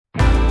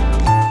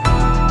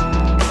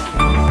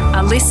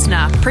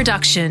listener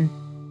production.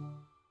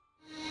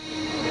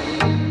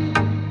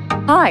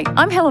 Hi,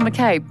 I'm Helen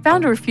McCabe,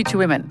 founder of Future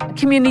Women, a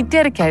community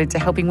dedicated to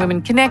helping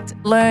women connect,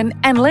 learn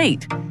and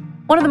lead.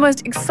 One of the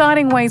most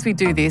exciting ways we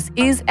do this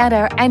is at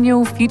our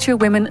annual Future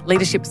Women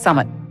Leadership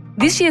Summit.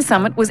 This year's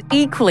summit was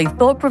equally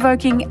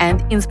thought-provoking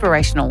and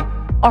inspirational,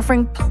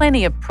 offering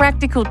plenty of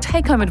practical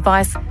take-home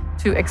advice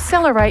to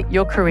accelerate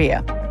your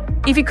career.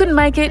 If you couldn't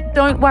make it,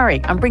 don't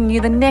worry. I'm bringing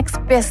you the next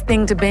best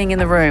thing to being in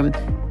the room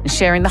and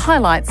sharing the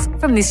highlights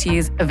from this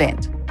year's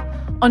event.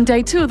 On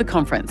day 2 of the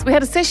conference, we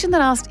had a session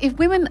that asked if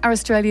women are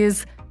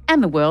Australia's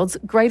and the world's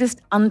greatest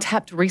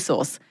untapped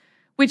resource,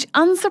 which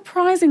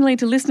unsurprisingly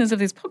to listeners of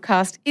this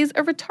podcast is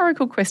a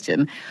rhetorical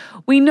question.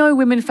 We know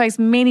women face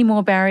many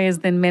more barriers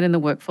than men in the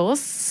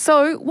workforce,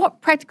 so what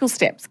practical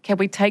steps can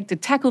we take to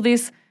tackle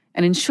this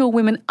and ensure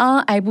women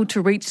are able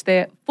to reach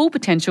their full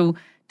potential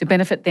to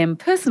benefit them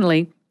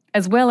personally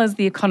as well as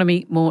the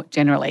economy more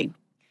generally?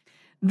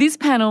 This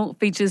panel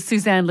features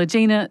Susanne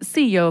Legena,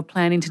 CEO of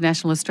Plan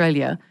International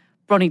Australia,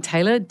 Bronwyn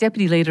Taylor,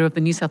 Deputy Leader of the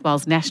New South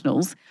Wales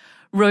Nationals,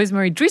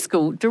 Rosemary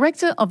Driscoll,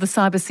 Director of the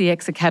Cyber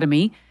CX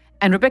Academy,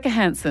 and Rebecca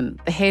Hansen,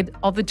 the Head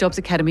of the Jobs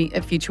Academy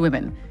at Future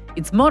Women.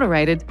 It's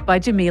moderated by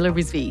Jamila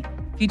Rizvi,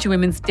 Future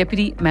Women's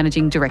Deputy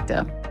Managing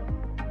Director.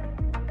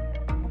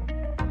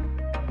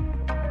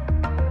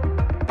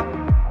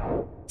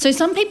 So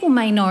some people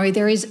may know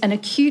there is an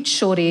acute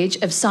shortage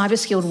of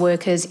cyber-skilled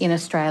workers in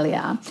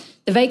Australia.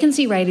 The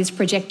vacancy rate is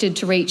projected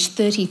to reach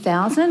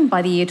 30,000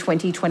 by the year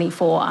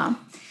 2024.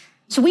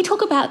 So we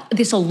talk about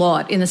this a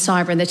lot in the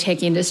cyber and the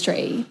tech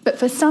industry, but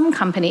for some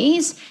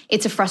companies,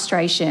 it's a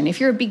frustration. If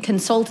you're a big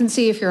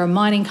consultancy, if you're a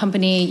mining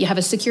company, you have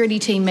a security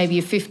team, maybe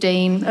of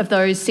 15, of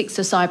those 6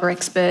 are cyber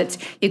experts,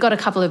 you've got a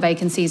couple of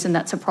vacancies and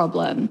that's a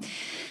problem.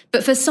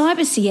 But for cyber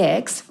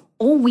CX,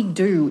 all we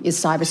do is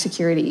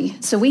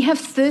cybersecurity. So we have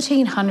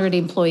 1,300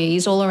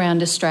 employees all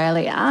around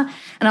Australia.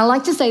 And I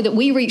like to say that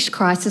we reached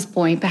crisis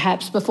point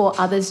perhaps before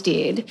others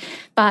did.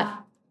 But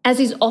as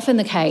is often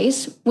the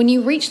case, when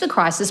you reach the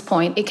crisis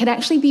point, it can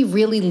actually be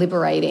really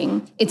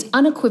liberating. It's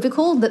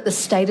unequivocal that the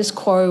status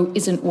quo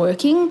isn't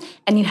working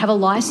and you have a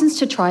license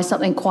to try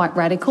something quite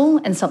radical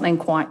and something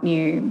quite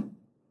new.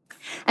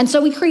 And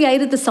so we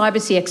created the Cyber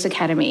CX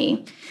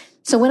Academy.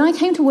 So when I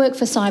came to work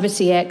for Cyber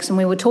CX and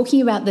we were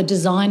talking about the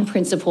design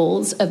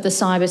principles of the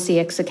Cyber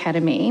CX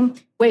Academy,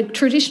 where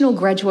traditional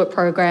graduate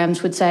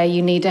programs would say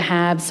you need to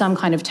have some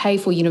kind of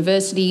TAFE or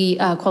university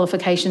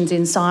qualifications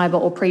in cyber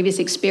or previous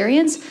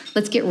experience,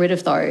 let's get rid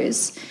of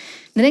those.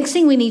 The next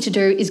thing we need to do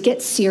is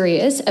get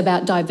serious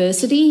about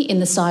diversity in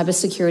the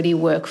cybersecurity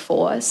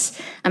workforce.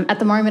 At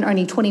the moment,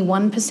 only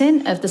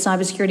 21% of the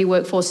cybersecurity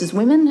workforce is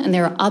women, and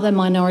there are other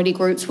minority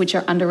groups which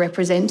are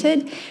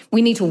underrepresented.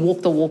 We need to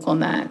walk the walk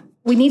on that.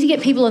 We need to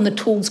get people on the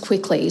tools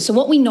quickly. So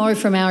what we know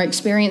from our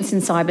experience in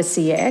Cyber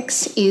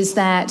CX is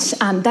that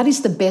that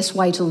is the best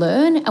way to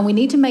learn, and we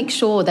need to make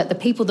sure that the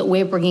people that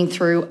we're bringing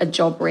through are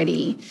job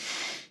ready.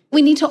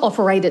 We need to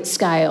operate at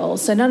scale.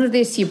 So none of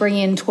this, you bring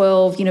in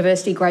 12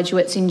 university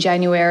graduates in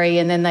January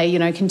and then they,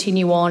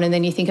 continue on and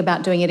then you think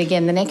about doing it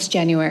again the next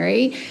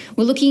January.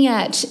 We're looking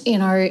at,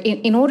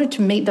 in order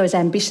to meet those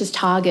ambitious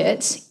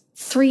targets,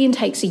 3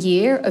 intakes a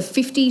year of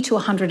 50 to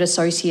 100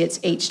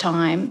 associates each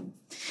time.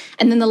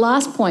 And then the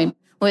last point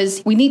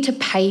was we need to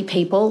pay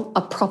people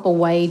a proper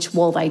wage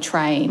while they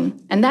train.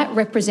 And that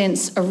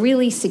represents a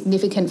really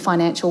significant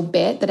financial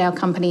bet that our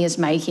company is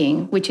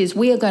making, which is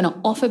we are going to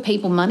offer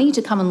people money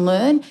to come and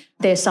learn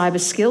their cyber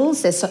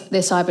skills, their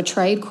cyber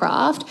trade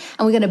craft,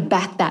 and we're going to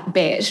back that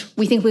bet.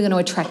 We think we're going to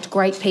attract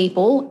great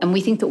people and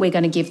we think that we're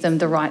going to give them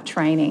the right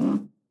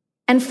training.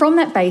 And from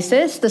that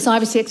basis, the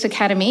Cyber CX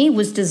Academy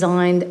was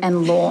designed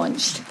and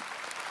launched.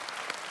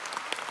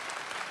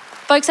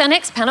 Folks, our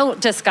next panel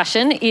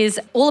discussion is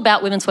all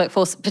about women's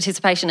workforce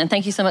participation, and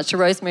thank you so much to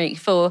Rosemary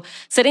for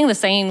setting the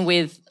scene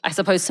with, I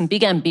suppose, some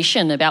big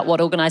ambition about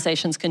what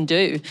organisations can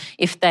do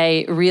if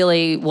they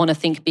really want to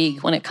think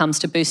big when it comes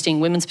to boosting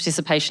women's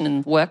participation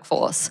in the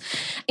workforce.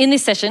 In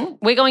this session,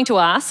 we're going to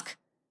ask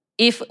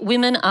if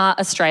women are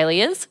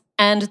Australia's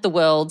and the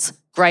world's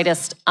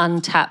greatest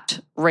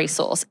untapped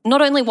resource.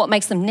 Not only what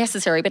makes them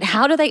necessary, but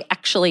how do they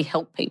actually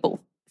help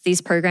people?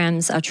 These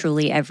programs are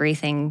truly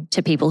everything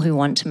to people who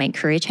want to make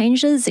career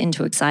changes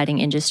into exciting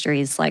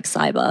industries like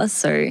cyber.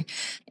 So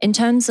in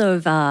terms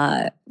of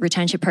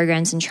retention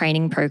programs and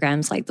training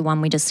programs like the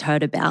one we just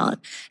heard about,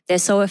 they're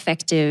so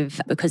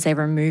effective because they're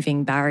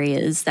removing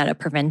barriers that are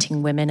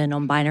preventing women and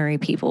non-binary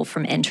people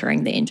from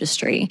entering the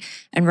industry.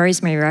 And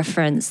Rosemary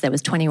referenced there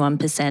was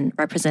 21%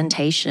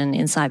 representation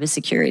in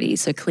cybersecurity.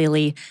 So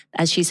clearly,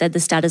 as she said, the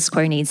status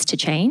quo needs to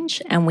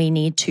change and we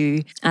need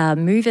to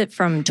move it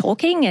from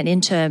talking and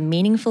into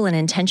meaningful and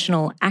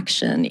intentional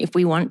action if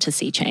we want to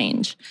see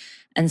change.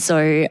 And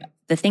so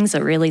the things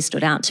that really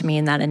stood out to me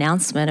in that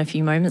announcement a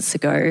few moments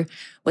ago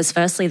was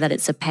firstly that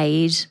it's a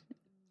paid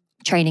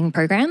training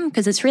program,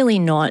 because it's really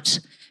not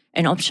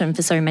an option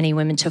for so many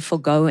women to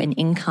forego an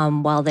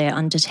income while they're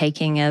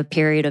undertaking a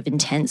period of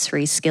intense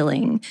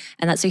reskilling.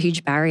 And that's a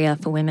huge barrier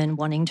for women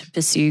wanting to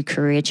pursue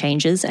career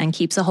changes and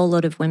keeps a whole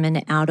lot of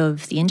women out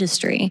of the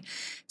industry.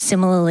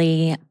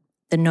 Similarly,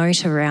 the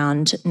note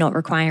around not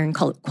requiring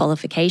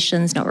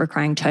qualifications, not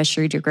requiring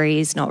tertiary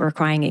degrees, not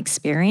requiring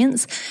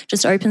experience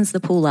just opens the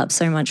pool up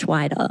so much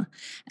wider.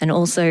 And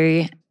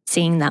also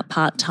seeing that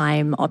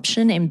part-time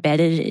option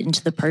embedded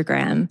into the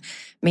program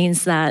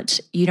means that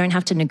you don't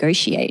have to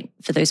negotiate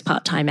for those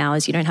part-time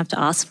hours. You don't have to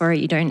ask for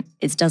it.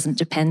 It doesn't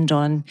depend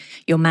on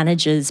your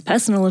manager's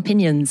personal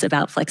opinions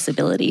about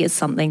flexibility. It's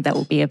something that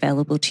will be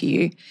available to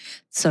you.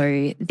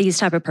 So these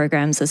type of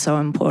programs are so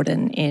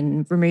important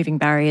in removing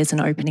barriers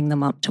and opening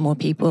them up to more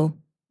people.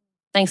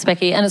 Thanks,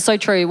 Becky. And it's so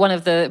true. One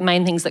of the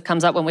main things that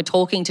comes up when we're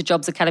talking to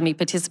Jobs Academy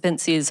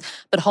participants is,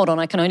 but hold on,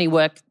 I can only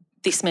work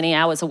this many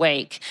hours a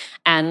week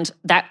and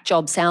that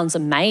job sounds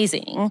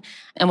amazing.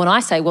 And when I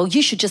say, well,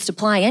 you should just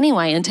apply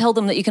anyway and tell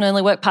them that you can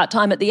only work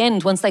part-time at the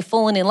end once they've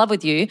fallen in love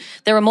with you,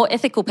 there are more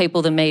ethical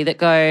people than me that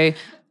go,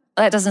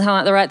 that doesn't sound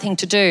like the right thing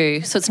to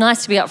do. So it's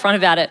nice to be upfront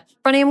about it.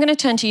 Bronnie, I'm going to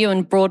turn to you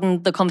and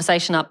broaden the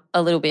conversation up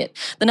a little bit.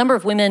 The number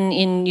of women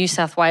in New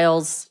South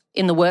Wales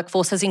in the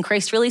workforce has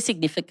increased really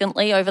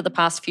significantly over the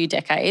past few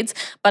decades,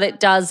 but it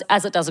does,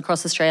 as it does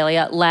across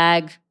Australia,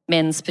 lag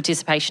men's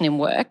participation in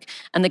work.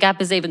 And the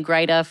gap is even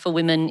greater for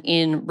women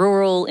in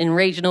rural, in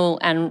regional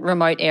and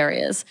remote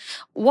areas.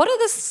 What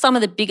are some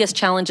of the biggest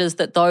challenges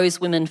that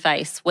those women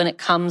face when it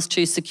comes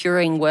to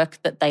securing work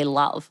that they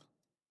love?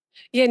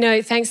 Yeah,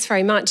 no, thanks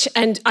very much.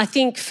 And I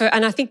think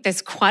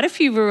there's quite a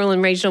few rural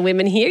and regional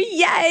women here.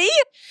 Yay!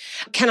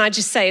 Can I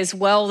just say as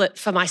well that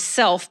for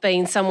myself,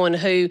 being someone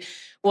who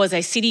was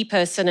a city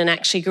person and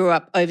actually grew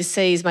up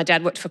overseas. My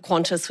dad worked for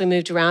Qantas. We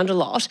moved around a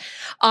lot.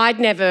 I'd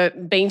never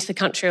been to the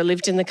country or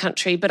lived in the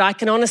country, but I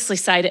can honestly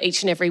say to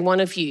each and every one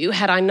of you,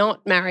 had I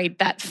not married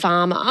that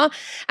farmer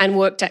and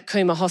worked at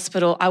Cooma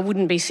Hospital, I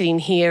wouldn't be sitting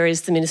here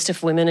as the Minister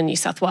for Women in New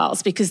South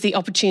Wales because the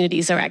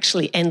opportunities are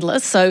actually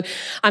endless. So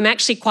I'm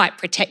actually quite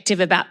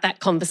protective about that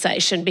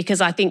conversation because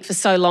I think for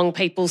so long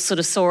people sort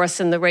of saw us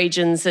in the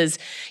regions as,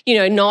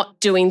 not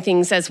doing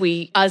things as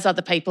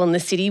other people in the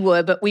city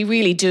were, but we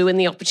really do, and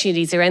the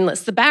opportunities are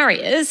endless. The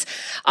barriers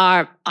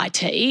are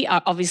IT,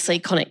 are obviously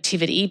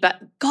connectivity,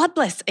 but God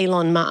bless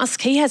Elon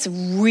Musk. He has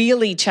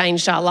really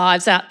changed our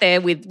lives out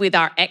there with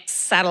our X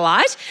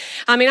satellite.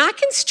 I mean, I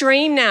can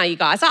stream now, you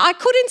guys. I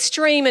couldn't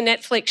stream a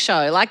Netflix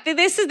show. Like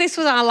this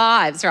was our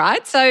lives,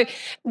 right? So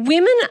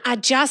women are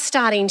just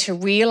starting to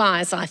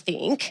realise, I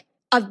think,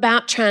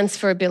 about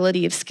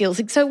transferability of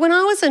skills. So when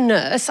I was a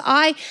nurse,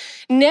 I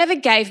never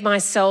gave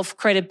myself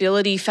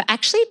credibility for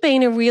actually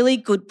being a really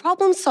good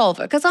problem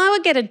solver because I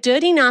would get a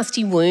dirty,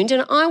 nasty wound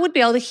and I would be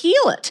able to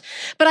heal it.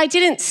 But I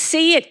didn't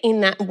see it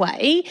in that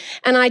way,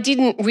 and I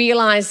didn't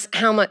realise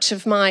how much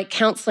of my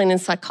counselling and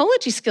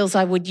psychology skills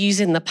I would use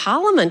in the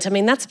parliament. I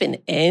mean, that's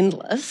been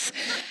endless.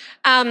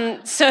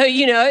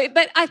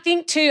 But I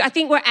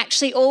think we're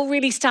actually all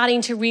really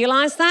starting to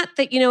realise that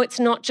it's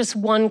not just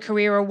one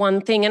career or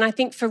one thing. And I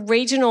think for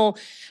regional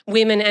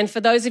women and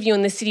for those of you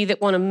in the city that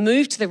want to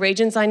move to the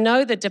regions, I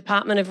know the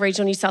Department of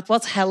Regional New South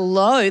Wales,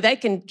 they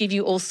can give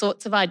you all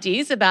sorts of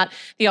ideas about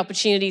the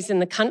opportunities in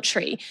the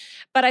country.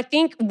 But I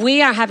think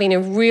we are having a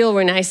real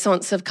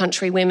renaissance of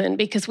country women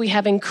because we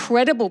have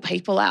incredible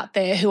people out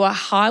there who are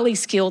highly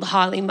skilled,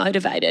 highly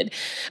motivated,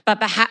 but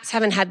perhaps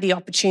haven't had the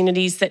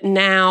opportunities that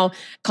now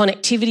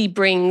connectivity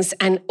brings,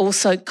 and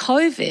also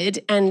COVID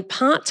and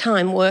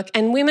part-time work.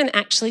 And women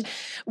actually,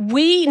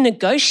 we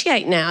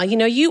negotiate now.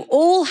 You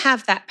all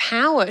have that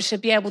power to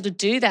be able to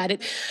do that.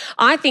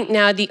 I think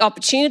now the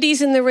opportunities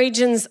in the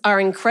regions are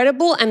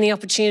incredible, and the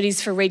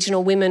opportunities for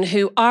regional women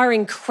who are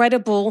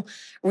incredible,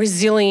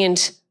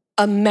 resilient,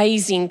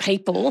 amazing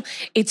people,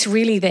 it's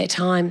really their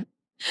time.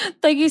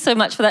 Thank you so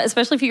much for that,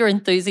 especially for your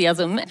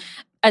enthusiasm.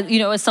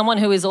 As someone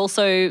who is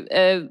also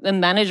a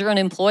manager and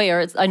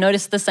employer, I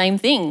noticed the same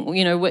thing,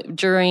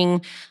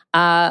 during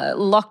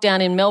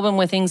lockdown in Melbourne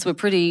where things were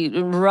pretty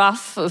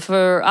rough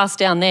for us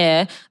down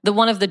there.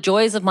 One of the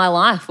joys of my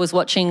life was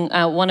watching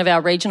one of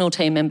our regional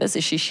team members,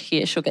 if she's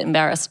here, she'll get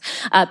embarrassed,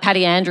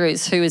 Patty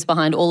Andrews, who is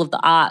behind all of the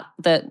art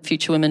that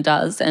Future Women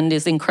does and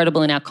is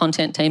incredible in our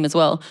content team as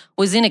well,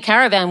 was in a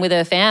caravan with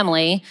her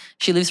family.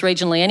 She lives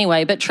regionally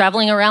anyway, but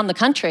travelling around the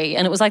country.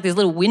 And it was like this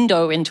little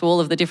window into all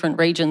of the different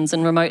regions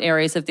and remote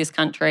areas of this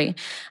country.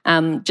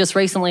 Just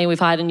recently, we've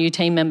hired a new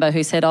team member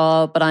who said,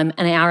 but I'm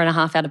an hour and a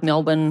half out of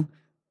Melbourne.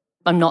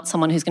 I'm not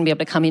someone who's going to be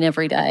able to come in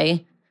every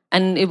day.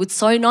 And it was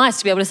so nice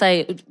to be able to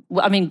say,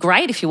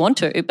 great if you want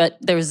to, but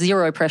there is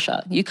zero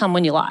pressure. You come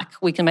when you like.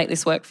 We can make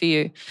this work for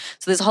you.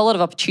 So there's a whole lot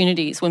of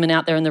opportunities, women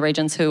out there in the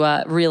regions who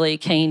are really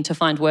keen to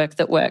find work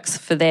that works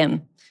for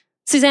them.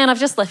 Susanne,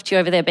 I've just left you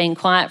over there being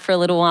quiet for a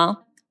little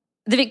while.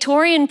 The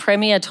Victorian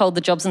Premier told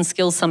the Jobs and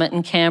Skills Summit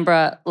in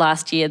Canberra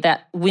last year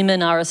that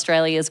women are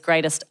Australia's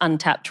greatest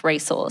untapped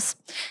resource.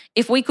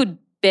 If we could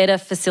better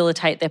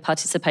facilitate their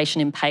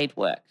participation in paid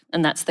work,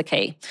 and that's the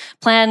key.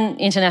 Plan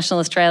International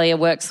Australia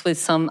works with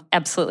some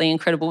absolutely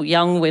incredible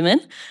young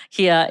women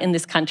here in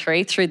this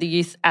country through the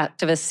Youth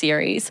Activist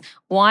Series.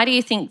 Why do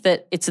you think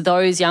that it's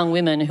those young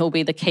women who will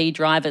be the key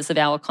drivers of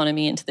our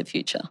economy into the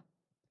future?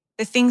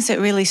 The things that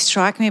really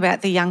strike me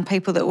about the young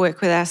people that work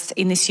with us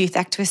in this Youth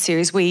Activist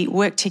Series, we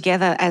work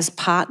together as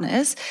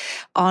partners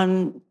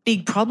on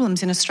big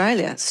problems in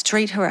Australia: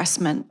 street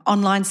harassment,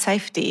 online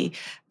safety,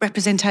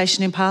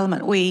 representation in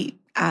Parliament. We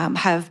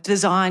have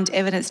designed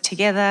evidence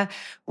together.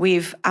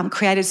 We've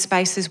created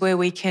spaces where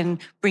we can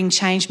bring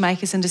change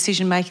makers and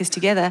decision makers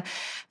together.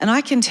 And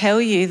I can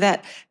tell you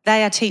that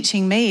they are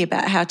teaching me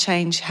about how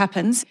change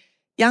happens.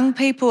 Young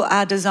people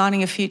are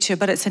designing a future,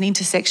 but it's an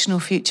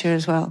intersectional future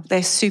as well.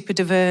 They're super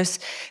diverse.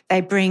 They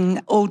bring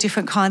all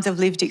different kinds of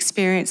lived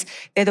experience.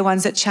 They're the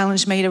ones that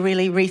challenge me to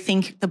really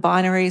rethink the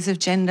binaries of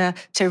gender,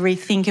 to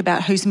rethink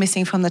about who's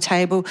missing from the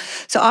table.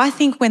 So I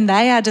think when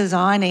they are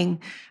designing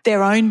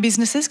their own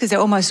businesses, because they're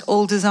almost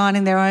all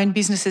designing their own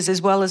businesses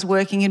as well as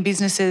working in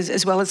businesses,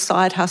 as well as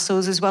side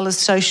hustles, as well as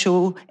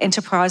social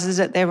enterprises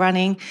that they're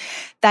running,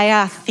 they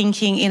are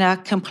thinking in a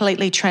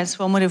completely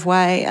transformative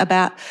way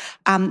about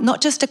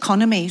not just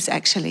economies,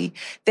 actually.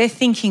 They're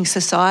thinking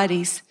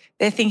societies.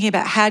 They're thinking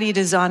about how do you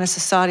design a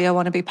society I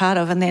want to be part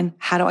of, and then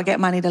how do I get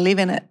money to live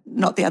in it,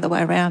 not the other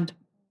way around.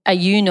 Are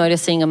you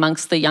noticing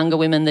amongst the younger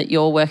women that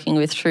you're working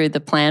with through the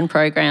plan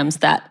programs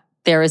that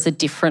there is a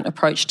different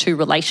approach to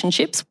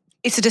relationships?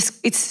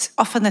 It's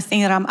often the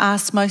thing that I'm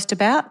asked most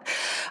about.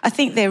 I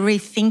think they're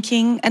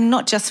rethinking, and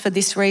not just for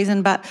this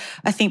reason, but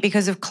I think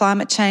because of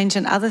climate change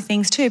and other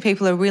things too,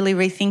 people are really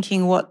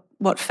rethinking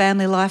what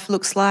family life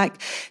looks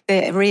like.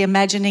 They're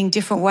reimagining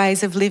different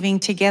ways of living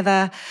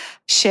together,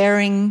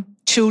 sharing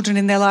children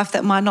in their life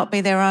that might not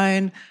be their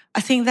own.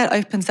 I think that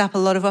opens up a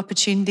lot of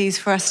opportunities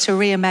for us to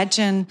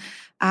reimagine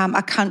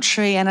a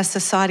country and a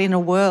society and a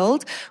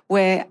world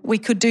where we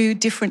could do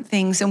different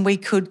things and we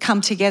could come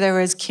together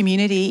as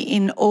community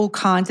in all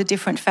kinds of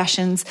different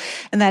fashions.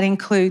 And that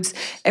includes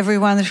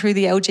everyone through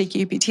the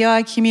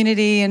LGBTI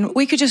community. And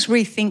we could just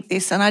rethink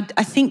this. And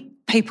I think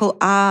people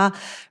are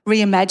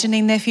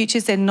reimagining their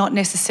futures. They're not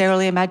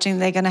necessarily imagining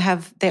they're going to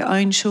have their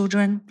own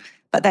children,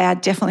 but they are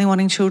definitely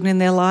wanting children in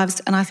their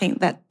lives. And I think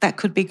that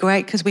could be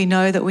great, because we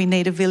know that we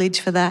need a village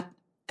for that.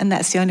 And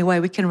that's the only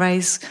way we can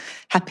raise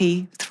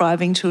happy,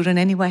 thriving children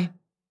anyway.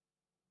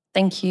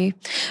 Thank you.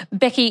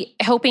 Becky,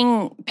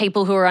 helping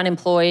people who are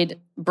unemployed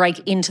break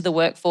into the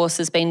workforce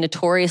has been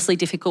notoriously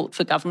difficult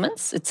for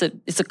governments. It's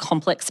a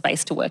complex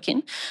space to work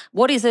in.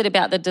 What is it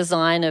about the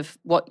design of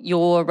what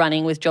you're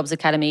running with Jobs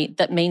Academy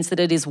that means that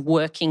it is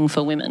working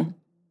for women?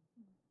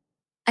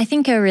 I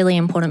think a really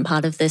important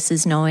part of this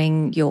is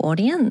knowing your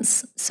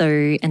audience.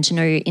 And to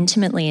know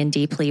intimately and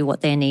deeply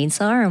what their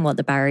needs are and what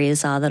the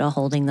barriers are that are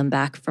holding them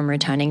back from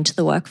returning to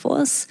the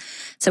workforce.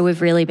 So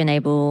we've really been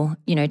able,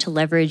 to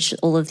leverage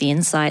all of the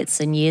insights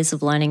and years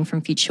of learning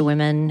from Future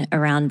Women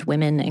around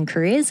women and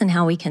careers, and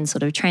how we can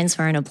sort of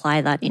transfer and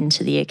apply that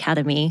into the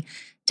academy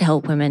to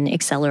help women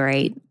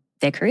accelerate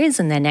their careers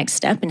and their next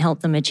step and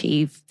help them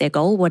achieve their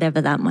goal, whatever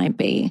that might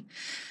be.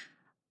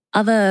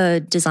 Other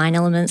design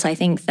elements I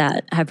think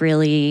that have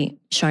really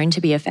shown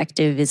to be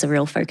effective is a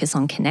real focus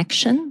on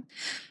connection.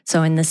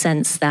 So in the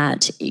sense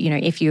that,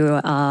 if you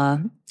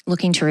are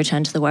looking to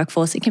return to the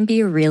workforce, it can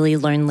be a really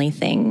lonely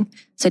thing.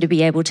 So to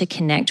be able to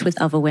connect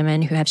with other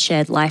women who have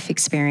shared life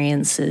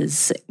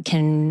experiences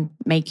can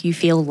make you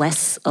feel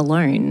less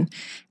alone.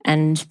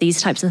 And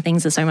these types of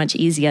things are so much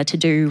easier to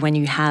do when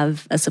you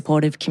have a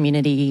supportive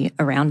community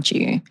around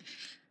you.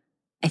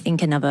 I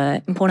think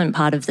another important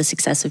part of the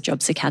success of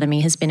Jobs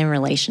Academy has been in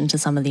relation to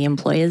some of the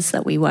employers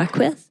that we work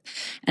with.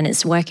 And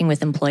it's working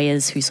with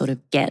employers who sort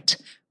of get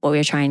what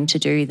we're trying to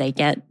do. They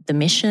get the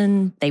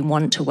mission. They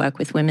want to work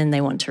with women.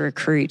 They want to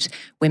recruit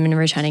women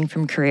returning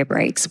from career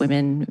breaks,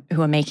 women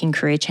who are making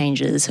career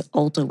changes,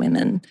 older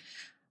women.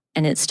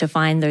 And it's to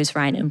find those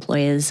right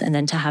employers and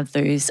then to have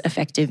those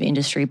effective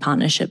industry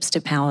partnerships to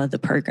power the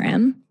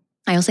program.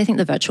 I also think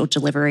the virtual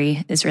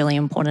delivery is really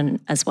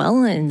important as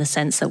well, in the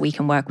sense that we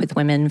can work with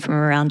women from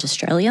around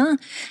Australia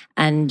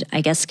and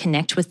I guess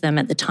connect with them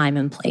at the time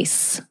and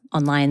place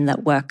online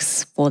that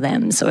works for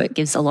them. So it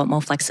gives a lot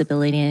more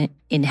flexibility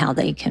in how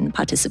they can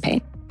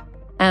participate.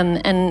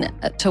 And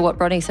to what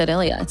Brodie said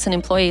earlier, it's an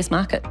employees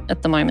market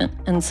at the moment.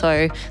 And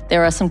so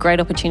there are some great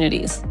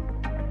opportunities.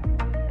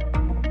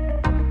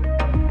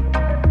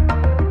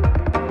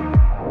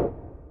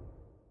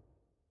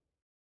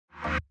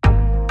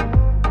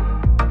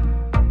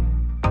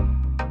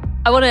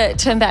 I want to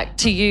turn back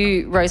to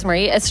you,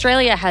 Rosemary.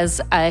 Australia has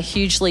a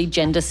hugely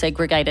gender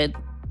segregated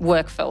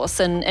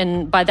workforce.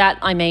 And by that,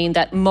 I mean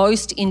that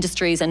most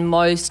industries and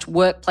most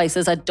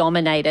workplaces are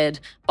dominated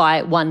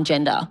by one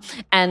gender.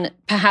 And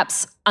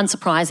perhaps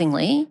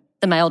unsurprisingly,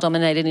 the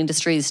male-dominated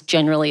industries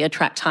generally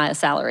attract higher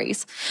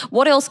salaries.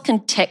 What else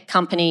can tech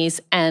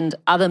companies and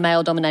other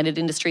male-dominated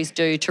industries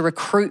do to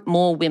recruit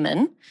more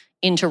women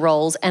into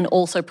roles and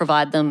also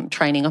provide them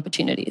training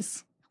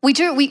opportunities? We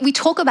do. We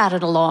talk about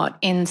it a lot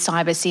in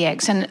Cyber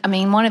CX. And I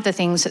mean, one of the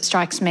things that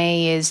strikes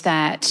me is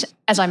that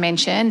As I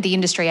mentioned, the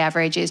industry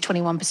average is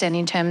 21%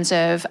 in terms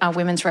of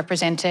women's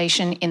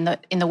representation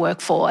in the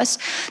workforce.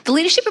 The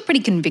leadership are pretty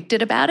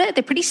convicted about it.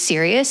 They're pretty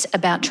serious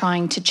about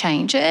trying to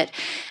change it.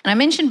 And I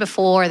mentioned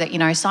before that,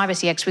 Cyber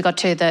CX, we got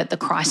to the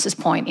crisis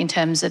point in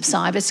terms of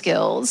cyber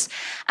skills.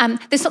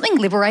 There's something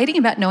liberating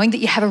about knowing that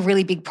you have a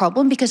really big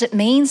problem, because it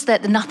means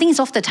that nothing's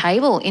off the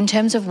table in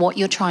terms of what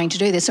you're trying to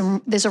do.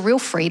 There's a real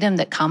freedom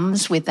that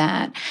comes with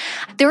that.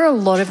 There are a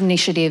lot of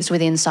initiatives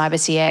within Cyber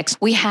CX.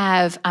 We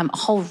have a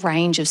whole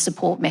range of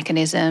support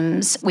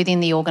mechanisms within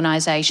the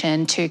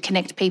organisation to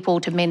connect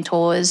people to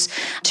mentors,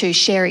 to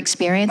share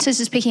experiences,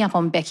 is picking up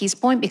on Becky's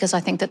point, because I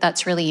think that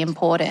that's really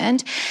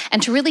important,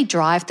 and to really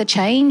drive the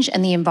change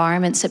and the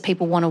environments that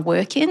people want to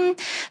work in.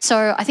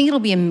 So I think it'll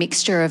be a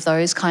mixture of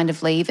those kind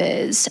of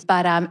levers.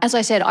 But as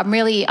I said,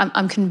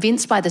 I'm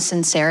convinced by the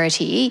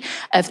sincerity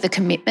of the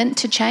commitment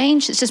to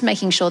change. It's just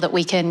making sure that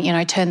we can,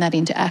 turn that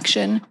into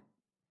action.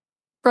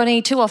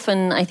 Bronnie, too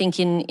often, I think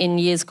in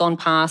years gone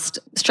past,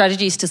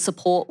 strategies to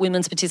support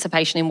women's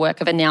participation in work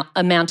have now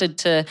amounted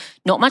to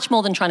not much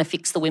more than trying to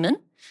fix the women.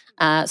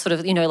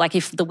 Like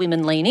if the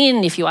women lean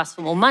in, if you ask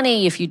for more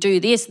money, if you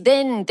do this,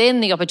 then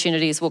the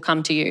opportunities will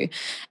come to you,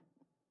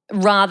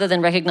 rather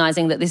than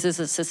recognising that this is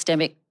a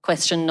systemic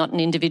question, not an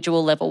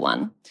individual level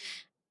one.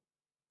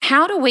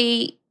 How do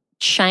we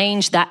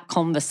change that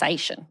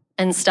conversation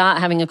and start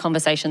having a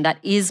conversation that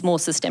is more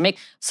systemic,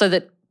 so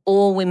that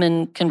all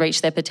women can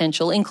reach their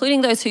potential,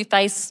 including those who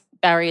face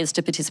barriers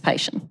to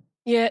participation?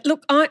 Yeah,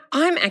 look,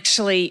 I'm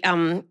actually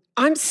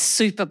I'm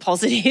super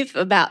positive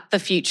about the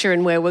future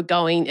and where we're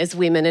going as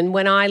women. And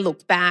when I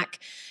look back,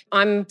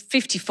 I'm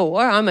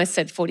 54. I almost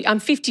said 40. I'm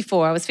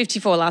 54. I was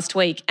 54 last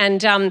week.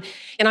 And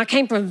I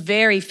came from a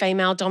very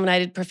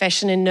female-dominated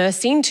profession in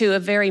nursing to a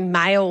very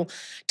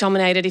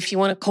male-dominated, if you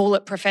want to call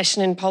it,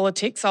 profession in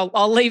politics.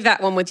 I'll leave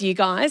that one with you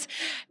guys.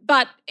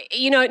 But,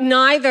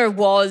 neither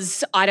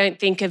was, I don't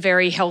think, a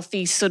very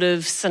healthy sort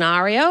of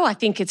scenario. I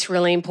think it's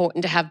really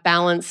important to have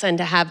balance and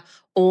to have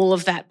all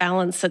of that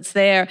balance that's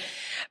there.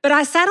 But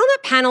I sat on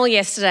a panel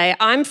yesterday.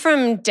 I'm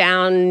from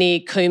down near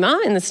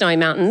Cooma in the Snowy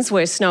Mountains,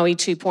 where Snowy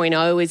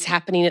 2.0 is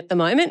happening at the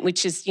moment,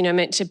 which is,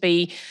 meant to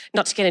be,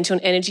 not to get into an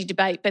energy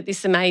debate, but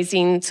this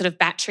amazing sort of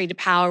battery to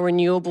power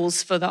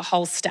renewables for the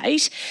whole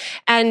state.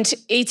 And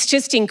it's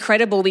just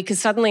incredible, because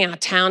suddenly our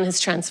town has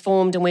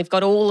transformed, and we've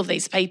got all of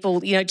these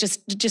people,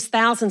 just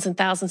thousands and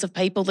thousands of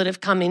people that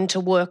have come in to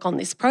work on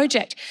this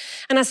project.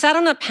 And I sat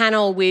on a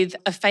panel with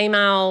a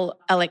female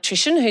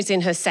electrician who's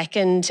in her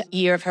second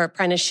year of her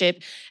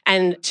apprenticeship,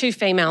 and two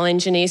female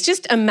engineers,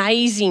 just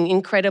amazing,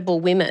 incredible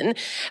women.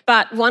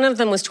 But one of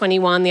them was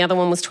 21, the other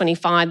one was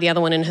 25, the other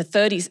one in her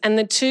 30s. And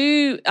the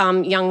two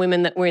young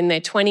women that were in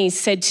their 20s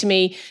said to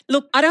me,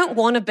 look, I don't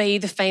want to be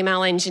the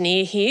female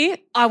engineer here.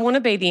 I want to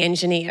be the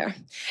engineer.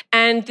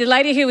 And the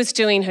lady who was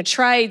doing her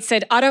trade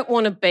said, I don't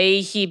want to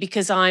be here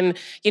because I'm,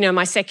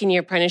 my second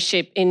year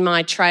apprenticeship in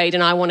my trade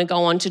and I want to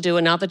go on to do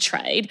another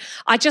trade.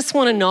 I just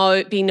want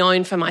to be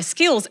known for my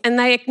skills. And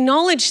they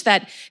acknowledged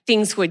that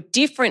things were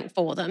different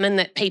for them and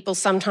that people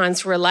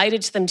sometimes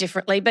related to them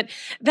differently. But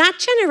that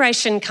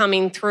generation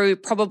coming through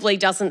probably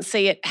doesn't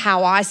see it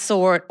how I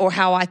saw it or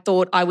how I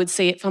thought I would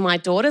see it for my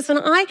daughters. And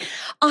I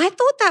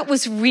thought that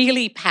was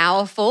really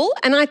powerful.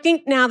 And I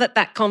think now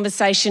that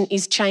conversation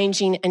is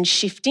changing and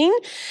shifting.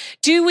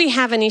 Do we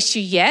have an issue?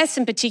 Yes,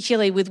 and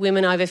particularly with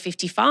women over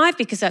 55,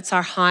 because that's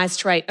our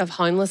highest rate of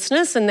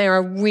homelessness. And there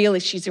are real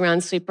issues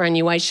around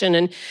superannuation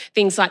and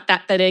things like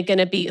that that are going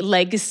to be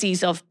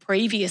legacies of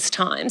previous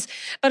times.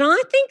 But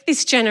I think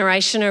this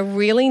generation are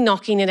really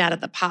knocking it out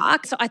of the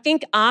park. So I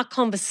think our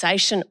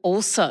conversation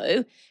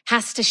also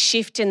has to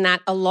shift in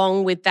that,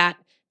 along with that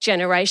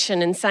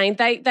generation, and saying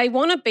they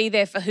want to be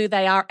there for who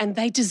they are and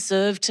they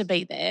deserve to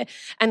be there,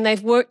 and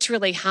they've worked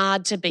really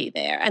hard to be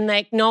there, and they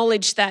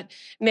acknowledge that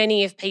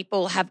many of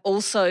people have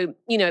also,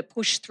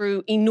 pushed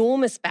through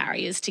enormous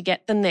barriers to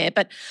get them there.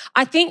 But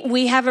I think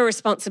we have a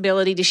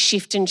responsibility to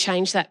shift and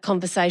change that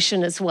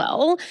conversation as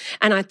well,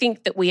 and I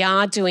think that we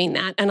are doing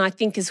that. And I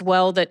think as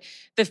well that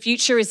the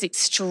future is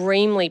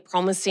extremely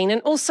promising,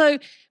 and also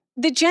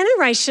the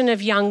generation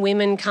of young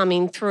women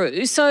coming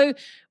through. So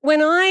when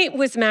I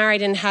was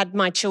married and had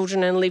my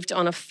children and lived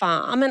on a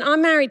farm, and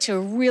I'm married to a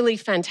really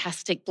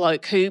fantastic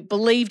bloke who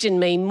believed in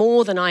me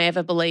more than I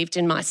ever believed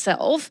in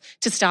myself.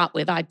 To start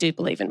with, I do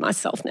believe in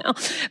myself now.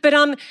 But,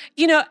 and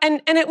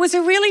it was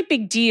a really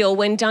big deal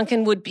when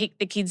Duncan would pick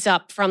the kids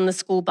up from the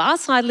school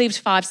bus. I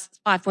lived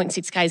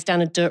 5.6 k's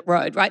down a dirt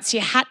road, right? So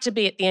you had to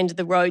be at the end of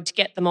the road to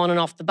get them on and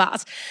off the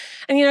bus.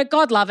 And,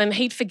 God love him,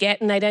 he'd forget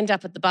and they'd end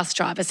up at the bus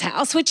driver's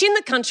house, which in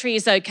the country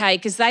is okay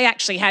because they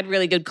actually had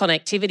really good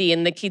connectivity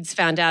and the kids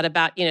found out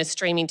about,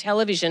 streaming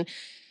television.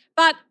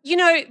 But,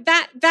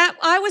 that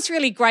I was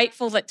really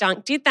grateful that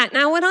Dunk did that.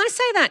 Now, when I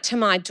say that to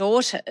my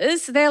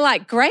daughters, they're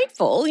like,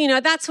 grateful,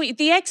 that's what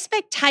the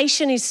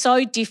expectation is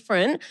so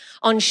different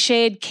on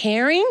shared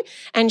caring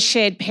and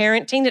shared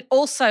parenting. That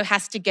also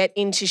has to get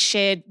into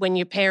shared when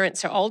your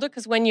parents are older,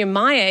 because when you're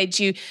my age,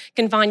 you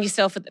can find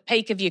yourself at the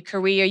peak of your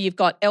career. You've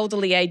got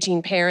elderly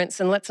aging parents,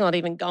 and let's not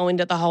even go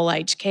into the whole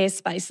aged care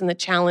space and the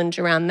challenge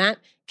around that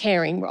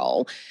caring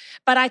role.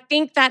 But I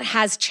think that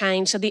has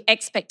changed. So the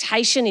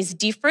expectation is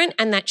different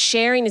and that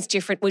sharing is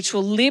different, which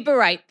will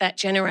liberate that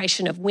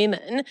generation of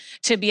women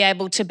to be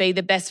able to be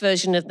the best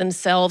version of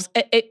themselves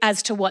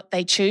as to what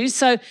they choose.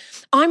 So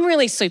I'm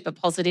really super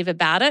positive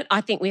about it.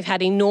 I think we've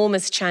had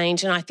enormous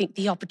change, and I think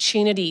the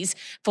opportunities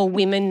for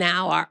women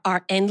now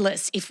are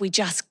endless if we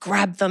just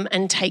grab them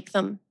and take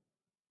them.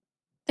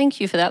 Thank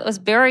you for that. That was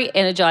very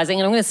energising.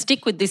 And I'm going to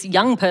stick with this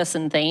young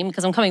person theme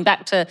because I'm coming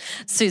back to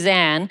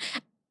Susanne.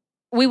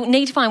 We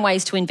need to find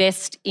ways to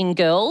invest in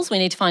girls. We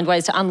need to find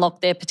ways to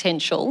unlock their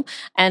potential.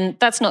 And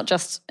that's not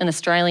just an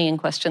Australian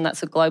question,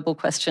 that's a global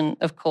question,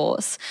 of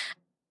course.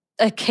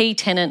 A key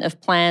tenet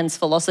of Plan's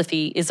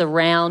philosophy is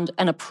around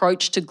an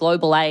approach to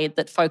global aid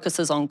that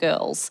focuses on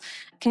girls.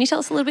 Can you tell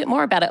us a little bit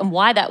more about it and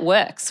why that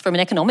works from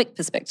an economic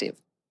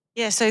perspective?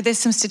 Yeah, so there's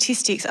some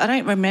statistics. I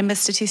don't remember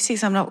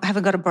statistics.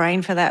 Haven't got a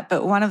brain for that.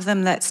 But one of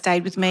them that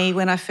stayed with me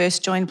when I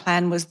first joined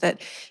Plan was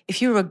that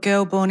if you were a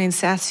girl born in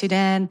South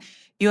Sudan,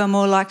 you are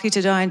more likely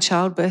to die in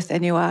childbirth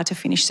than you are to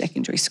finish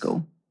secondary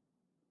school.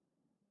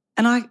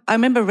 And I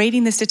remember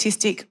reading the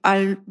statistic.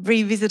 I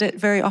revisit it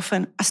very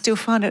often. I still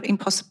find it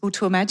impossible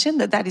to imagine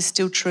that is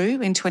still true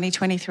in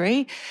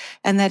 2023,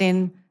 and that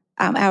in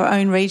our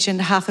own region,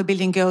 500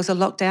 million girls are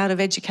locked out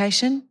of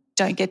education,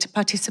 don't get to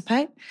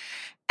participate.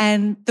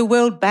 And the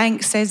World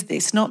Bank says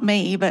this, not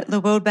me, but the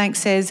World Bank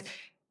says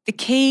the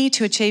key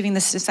to achieving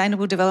the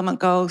Sustainable Development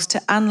Goals,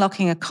 to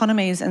unlocking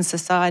economies and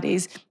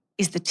societies,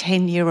 is the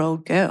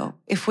 10-year-old girl.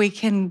 If we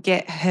can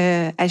get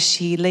her as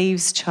she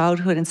leaves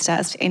childhood and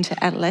starts to enter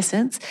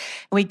adolescence,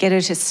 we get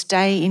her to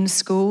stay in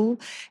school,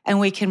 and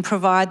we can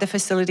provide the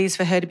facilities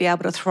for her to be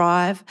able to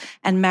thrive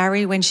and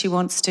marry when she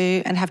wants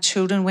to and have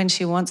children when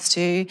she wants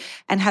to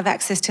and have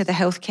access to the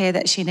healthcare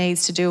that she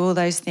needs to do all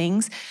those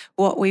things,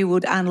 what we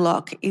would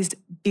unlock is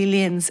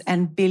billions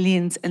and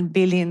billions and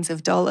billions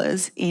of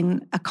dollars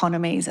in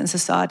economies and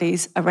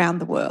societies around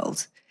the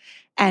world,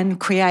 and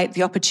create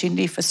the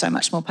opportunity for so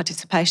much more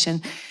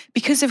participation.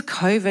 Because of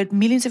COVID,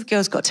 millions of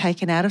girls got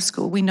taken out of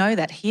school. We know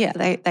that here.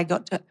 They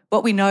got to,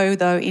 what we know,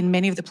 though, in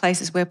many of the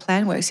places where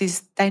Plan works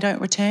is they don't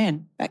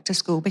return back to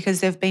school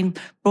because they've been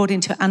brought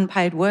into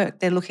unpaid work.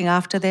 They're looking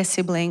after their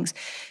siblings.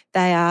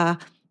 They are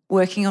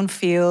working on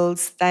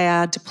fields. They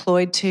are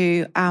deployed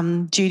to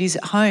duties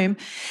at home.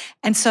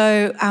 And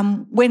so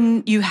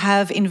when you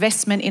have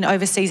investment in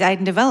overseas aid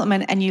and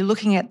development and you're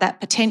looking at that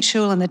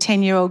potential and the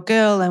 10-year-old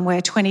girl, and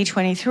we're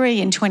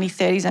 2023 and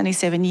 2030 is only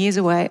 7 years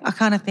away, I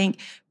kind of think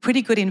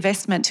pretty good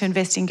investment to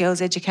invest in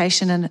girls'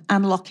 education and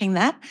unlocking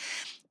that.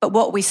 But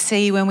what we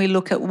see when we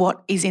look at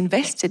what is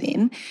invested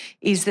in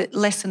is that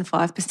less than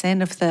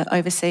 5% of the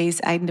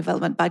overseas aid and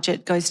development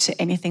budget goes to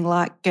anything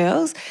like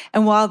girls.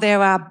 And while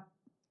there are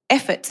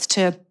efforts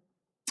to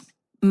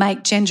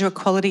make gender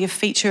equality a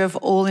feature of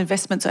all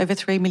investments over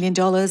 $3 million,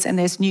 and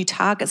there's new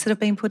targets that have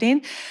been put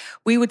in,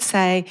 we would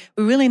say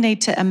we really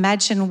need to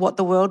imagine what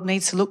the world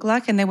needs to look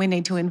like, and then we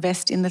need to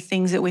invest in the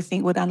things that we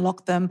think would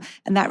unlock them.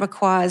 And that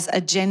requires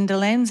a gender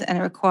lens, and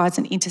it requires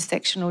an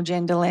intersectional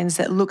gender lens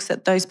that looks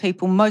at those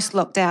people most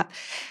locked out.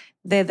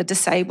 They're the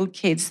disabled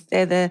kids.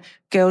 They're the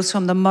girls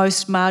from the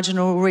most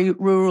marginal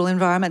rural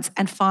environments,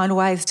 and find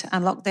ways to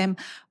unlock them.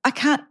 I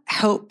can't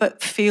help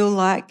but feel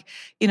like,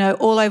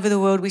 all over the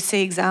world we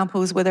see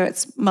examples, whether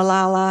it's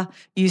Malala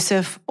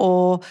Yousaf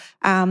or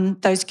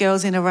those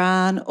girls in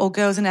Iran or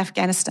girls in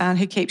Afghanistan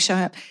who keep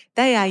showing up.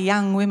 They are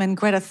young women,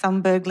 Greta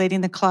Thunberg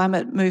leading the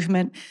climate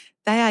movement.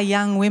 They are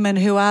young women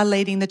who are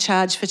leading the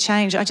charge for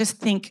change. I just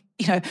think,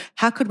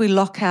 how could we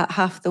lock out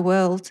half the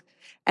world?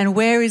 And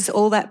where is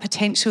all that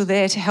potential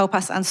there to help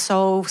us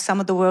unsolve some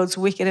of the world's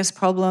wickedest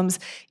problems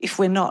if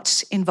we're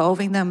not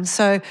involving them?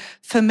 So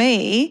for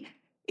me,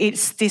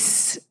 it's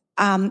this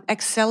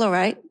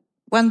accelerate.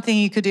 One thing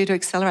you could do to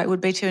accelerate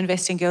would be to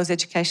invest in girls'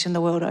 education the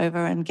world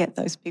over and get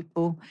those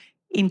people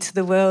into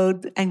the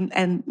world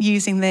and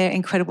using their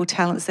incredible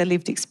talents, their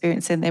lived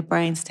experience and their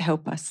brains to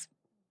help us.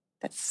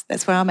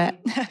 That's where I'm at.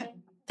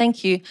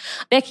 Thank you.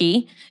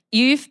 Becky,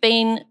 you've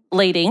been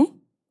leading...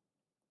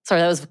 Sorry,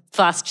 that was a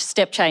fast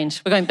step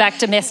change. We're going back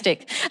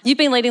domestic. You've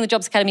been leading the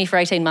Jobs Academy for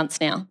 18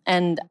 months now,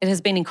 and it has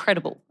been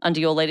incredible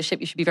under your leadership.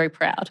 You should be very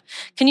proud.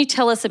 Can you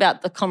tell us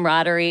about the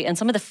camaraderie and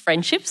some of the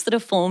friendships that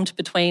have formed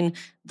between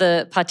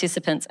the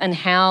participants, and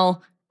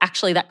how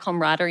actually that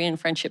camaraderie and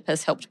friendship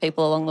has helped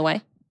people along the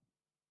way?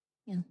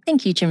 Yeah.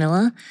 Thank you,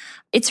 Jamila.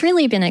 It's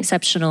really been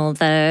exceptional.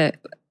 The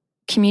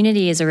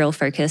community is a real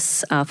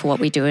focus for what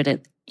we do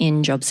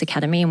in Jobs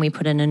Academy, and we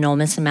put an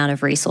enormous amount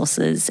of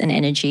resources and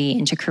energy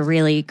into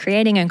really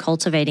creating and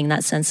cultivating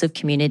that sense of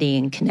community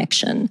and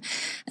connection.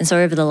 And so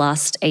over the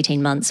last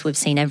 18 months, we've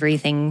seen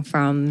everything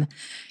from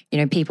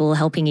people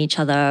helping each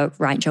other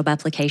write job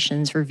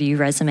applications, review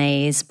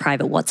resumes,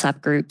 private WhatsApp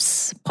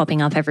groups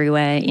popping up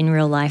everywhere, in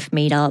real life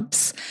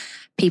meetups,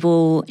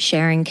 people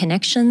sharing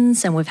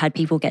connections, and we've had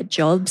people get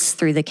jobs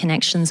through the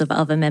connections of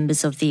other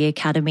members of the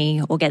academy,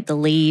 or get the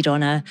lead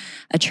on a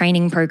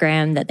training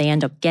program that they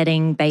end up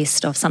getting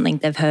based off something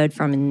they've heard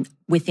from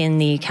within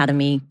the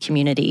academy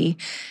community.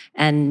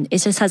 And it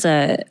just has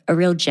a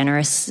real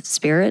generous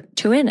spirit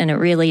to it. And it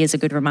really is a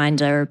good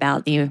reminder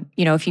about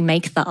if you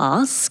make the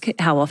ask,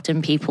 how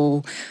often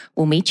people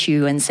will meet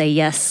you and say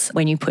yes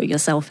when you put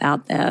yourself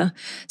out there.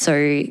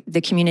 So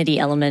the community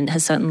element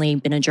has certainly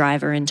been a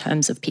driver in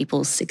terms of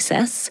people's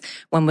success.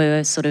 When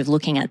we're sort of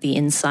looking at the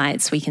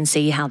insights, we can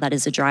see how that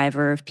is a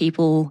driver of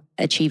people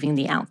achieving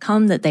the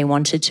outcome that they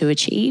wanted to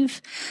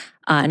achieve.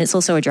 And it's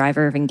also a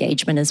driver of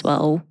engagement as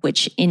well,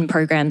 which in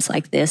programs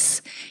like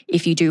this,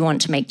 if you do want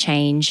to make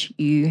change,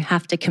 you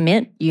have to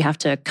commit, you have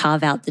to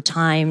carve out the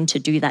time to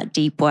do that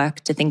deep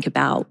work, to think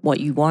about what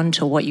you want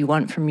or what you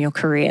want from your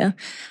career.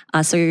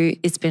 So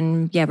it's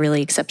been,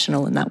 really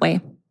exceptional in that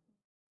way.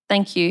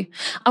 Thank you.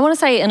 I want to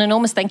say an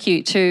enormous thank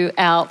you to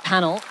our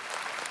panel.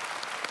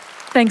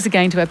 Thanks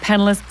again to our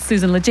panellists,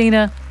 Susanne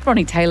Legena,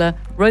 Bronwyn Taylor,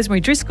 Rosemary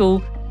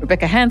Driscoll,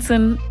 Rebecca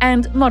Hansen,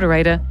 and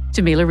moderator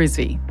Jamila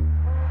Rizvi.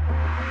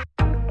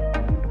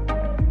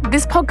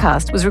 This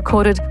podcast was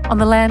recorded on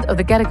the land of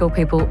the Gadigal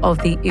people of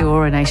the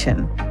Eora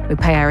Nation. We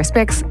pay our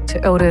respects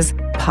to elders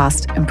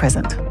past and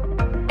present.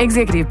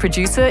 Executive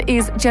producer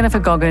is Jennifer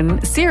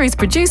Goggin, series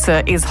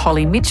producer is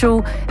Holly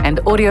Mitchell, and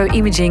audio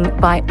imaging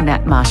by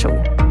Nat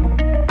Marshall.